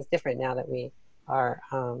are things different now that we are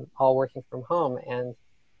all working from home, and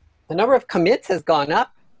the number of commits has gone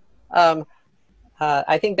up.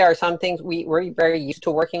 I think there are some things we're very used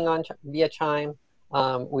to working on via Chime.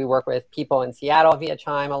 We work with people in Seattle via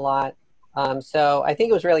Chime a lot. So I think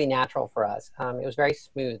it was really natural for us. It was very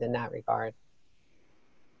smooth in that regard.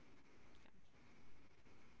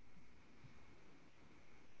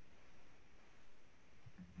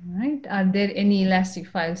 All right. Are there any Elastic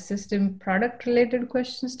File System product related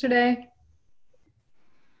questions today?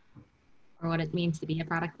 Or what it means to be a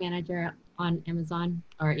product manager on Amazon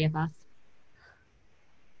or EFS?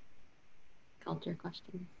 Culture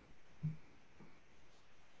question.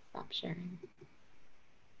 Stop sharing.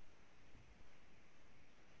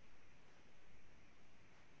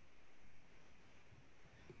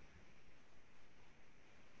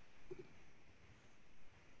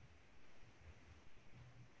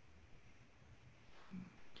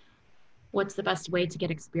 What's the best way to get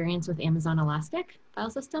experience with Amazon Elastic file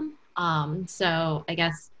system? So I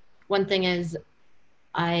guess one thing is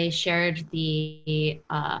I shared the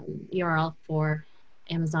URL for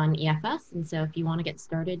Amazon EFS. And so if you want to get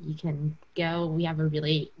started, you can go. We have a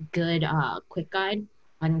really good quick guide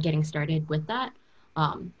on getting started with that.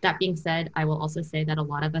 That being said, I will also say that a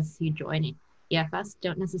lot of us who join EFS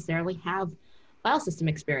don't necessarily have file system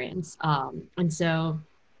experience. And so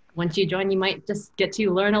once you join, you might just get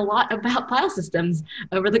to learn a lot about file systems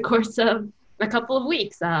over the course of a couple of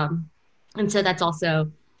weeks. And so that's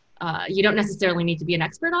also, you don't necessarily need to be an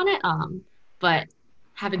expert on it, but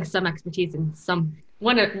having some expertise in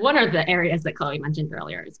one of the areas that Chloe mentioned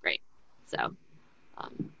earlier is great. So,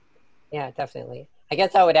 yeah, definitely. I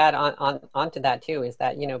guess I would add onto that too, is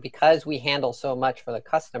that, because we handle so much for the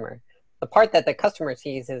customer, the part that the customer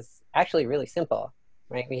sees is actually really simple,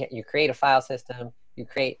 right? You create a file system, you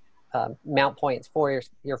create mount points for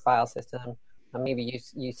your file system. Maybe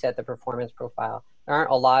you set the performance profile. There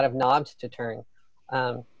aren't a lot of knobs to turn.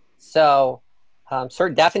 So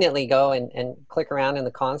definitely go and click around in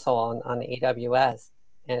the console on the AWS,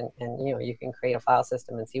 and you can create a file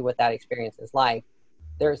system and see what that experience is like.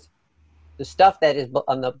 There's the stuff that is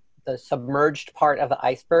on the submerged part of the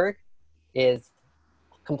iceberg is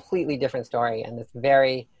a completely different story, and it's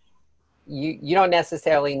very, you don't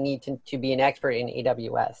necessarily need to be an expert in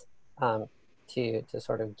AWS to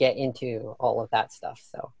sort of get into all of that stuff.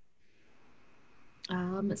 So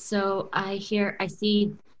I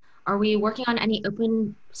see, are we working on any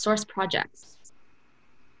open source projects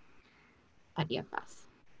at EFS?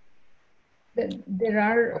 There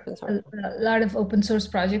are a lot of open source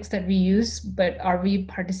projects that we use, but are we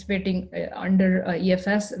participating under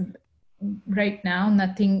EFS? right now,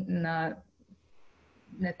 nothing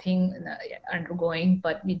undergoing,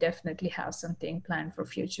 but we definitely have something planned for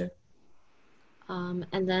future.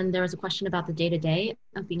 And then there was a question about the day-to-day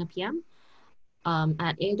of being a PM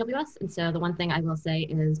at AWS. And so the one thing I will say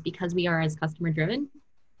is, because we are as customer-driven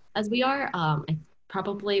as we are, I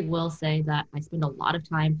probably will say that I spend a lot of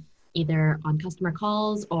time either on customer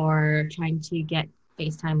calls or trying to get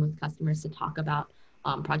FaceTime with customers to talk about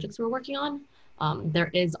projects we're working on. There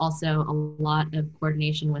is also a lot of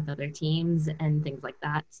coordination with other teams and things like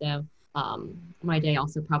that. So my day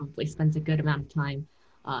also probably spends a good amount of time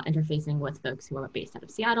interfacing with folks who are based out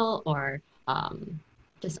of Seattle or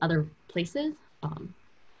just other places.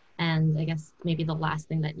 And I guess maybe the last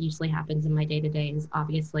thing that usually happens in my day-to-day is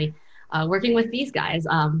obviously working with these guys,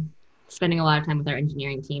 spending a lot of time with our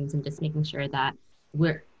engineering teams and just making sure that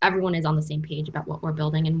everyone is on the same page about what we're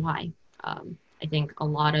building and why. I think a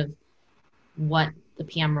lot of what the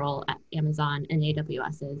PM role at Amazon and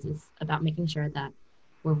AWS is about making sure that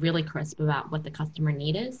we're really crisp about what the customer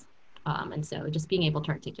need is. And so just being able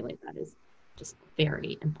to articulate that is just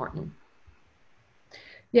very important.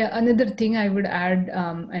 Yeah, another thing I would add,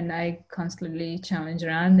 and I constantly challenge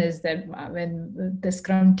Rhan, is that when the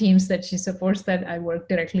Scrum teams that she supports, that I work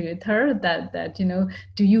directly with her, that you know,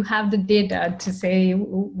 do you have the data to say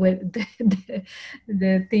what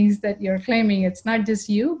the things that you're claiming? It's not just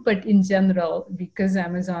you, but in general, because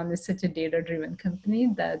Amazon is such a data-driven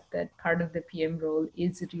company, that part of the PM role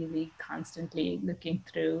is really constantly looking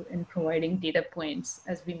through and providing data points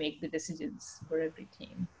as we make the decisions for every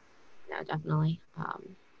team. Yeah, definitely.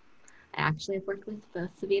 I actually have worked with both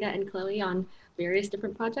Savita and Chloe on various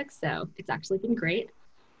different projects, so it's actually been great.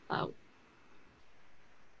 What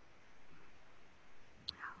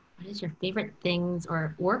is your favorite things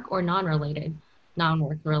or work or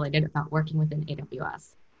non-work related about working within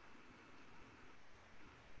AWS?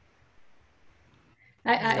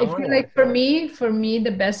 I feel like for me,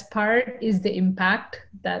 the best part is the impact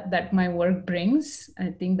that my work brings. I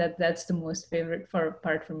think that's the most favorite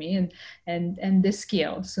part for me, and the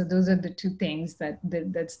scale. So those are the two things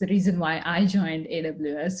that's the reason why I joined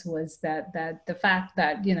AWS, was that the fact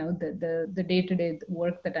that, you know, the day-to-day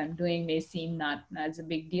work that I'm doing may seem not as a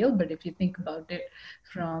big deal, but if you think about it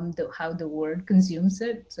from how the world consumes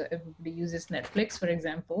it, so everybody uses Netflix, for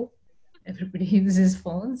example. Everybody uses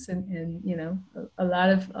phones, and you know, a lot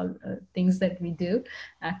of things that we do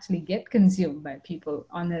actually get consumed by people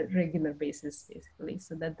on a regular basis, basically.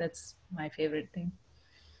 So that's my favorite thing.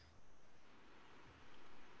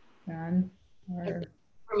 Rhan, or...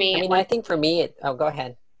 For me, I mean, I think for me, oh, go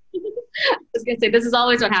ahead. I was gonna say, this is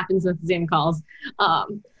always what happens with Zoom calls.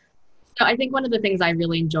 So I think one of the things I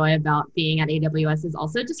really enjoy about being at AWS is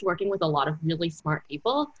also just working with a lot of really smart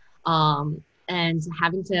people. And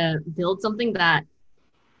having to build something that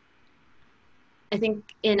I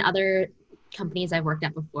think in other companies I've worked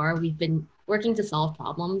at before, we've been working to solve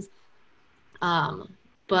problems.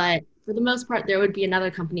 But for the most part, there would be another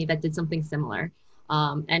company that did something similar.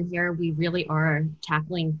 And here we really are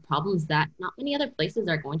tackling problems that not many other places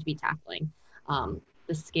are going to be tackling.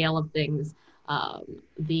 The scale of things,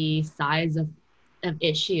 the size of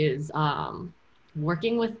issues,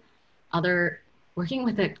 working with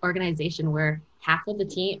an organization where half of the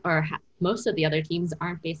team or most of the other teams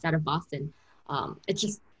aren't based out of Boston. It's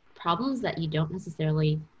just problems that you don't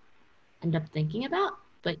necessarily end up thinking about,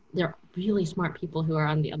 but they're really smart people who are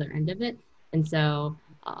on the other end of it. And so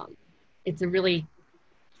it's a really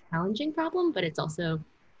challenging problem, but it's also,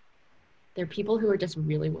 they're people who are just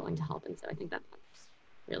really willing to help. And so I think that's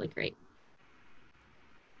really great.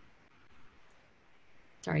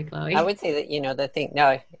 Sorry, Chloe. I would say that, you know, the thing,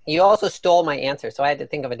 no, you also stole my answer, so I had to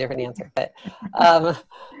think of a different answer. But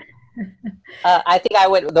I think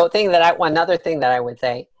another thing that I would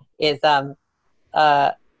say is there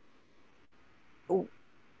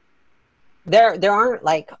aren't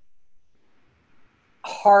like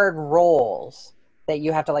hard roles that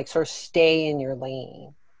you have to like sort of stay in your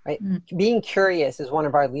lane, right? Being curious is one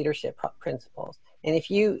of our leadership principles. And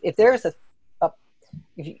if you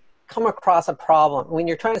come across a problem, when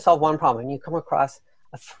you're trying to solve one problem, you come across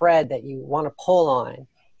a thread that you want to pull on,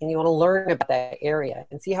 and you want to learn about that area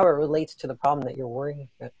and see how it relates to the problem that you're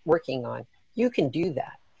working on, you can do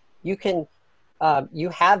that. You can, you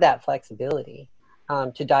have that flexibility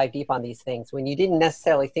to dive deep on these things when you didn't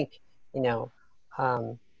necessarily think, you know,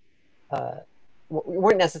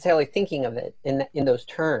 weren't necessarily thinking of it in those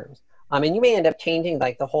terms. And you may end up changing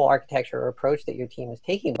like the whole architecture or approach that your team is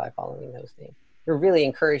taking by following those things. You're really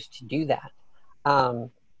encouraged to do that.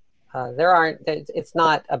 It's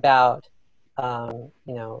not about, you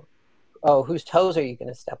know, oh, whose toes are you going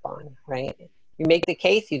to step on, right? you make the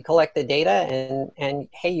case, you collect the data, and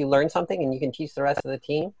hey, you learn something, and you can teach the rest of the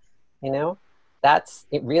team. You know, that's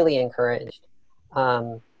it. Really encouraged.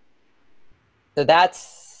 So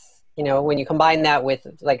that's, you know, when you combine that with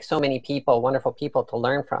like so many people, wonderful people to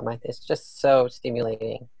learn from, it's just so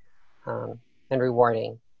stimulating and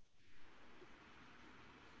rewarding.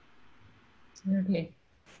 Absolutely.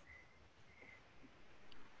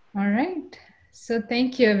 All right. So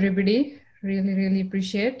thank you, everybody. Really, really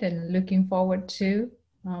appreciate and looking forward to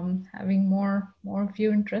having more of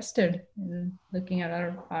you interested in looking at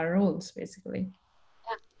our roles, basically.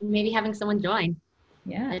 Yeah, maybe having someone join.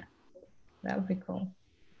 Yeah, that would be cool.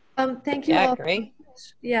 Thank you all. Great.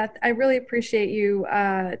 Yeah, I really appreciate you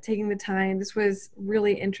taking the time. This was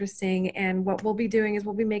really interesting. And what we'll be doing is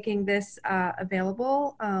we'll be making this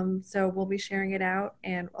available. So we'll be sharing it out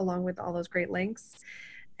and along with all those great links.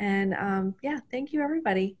 And yeah, thank you,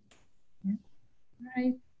 everybody. Yeah. All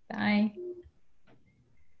right. Bye.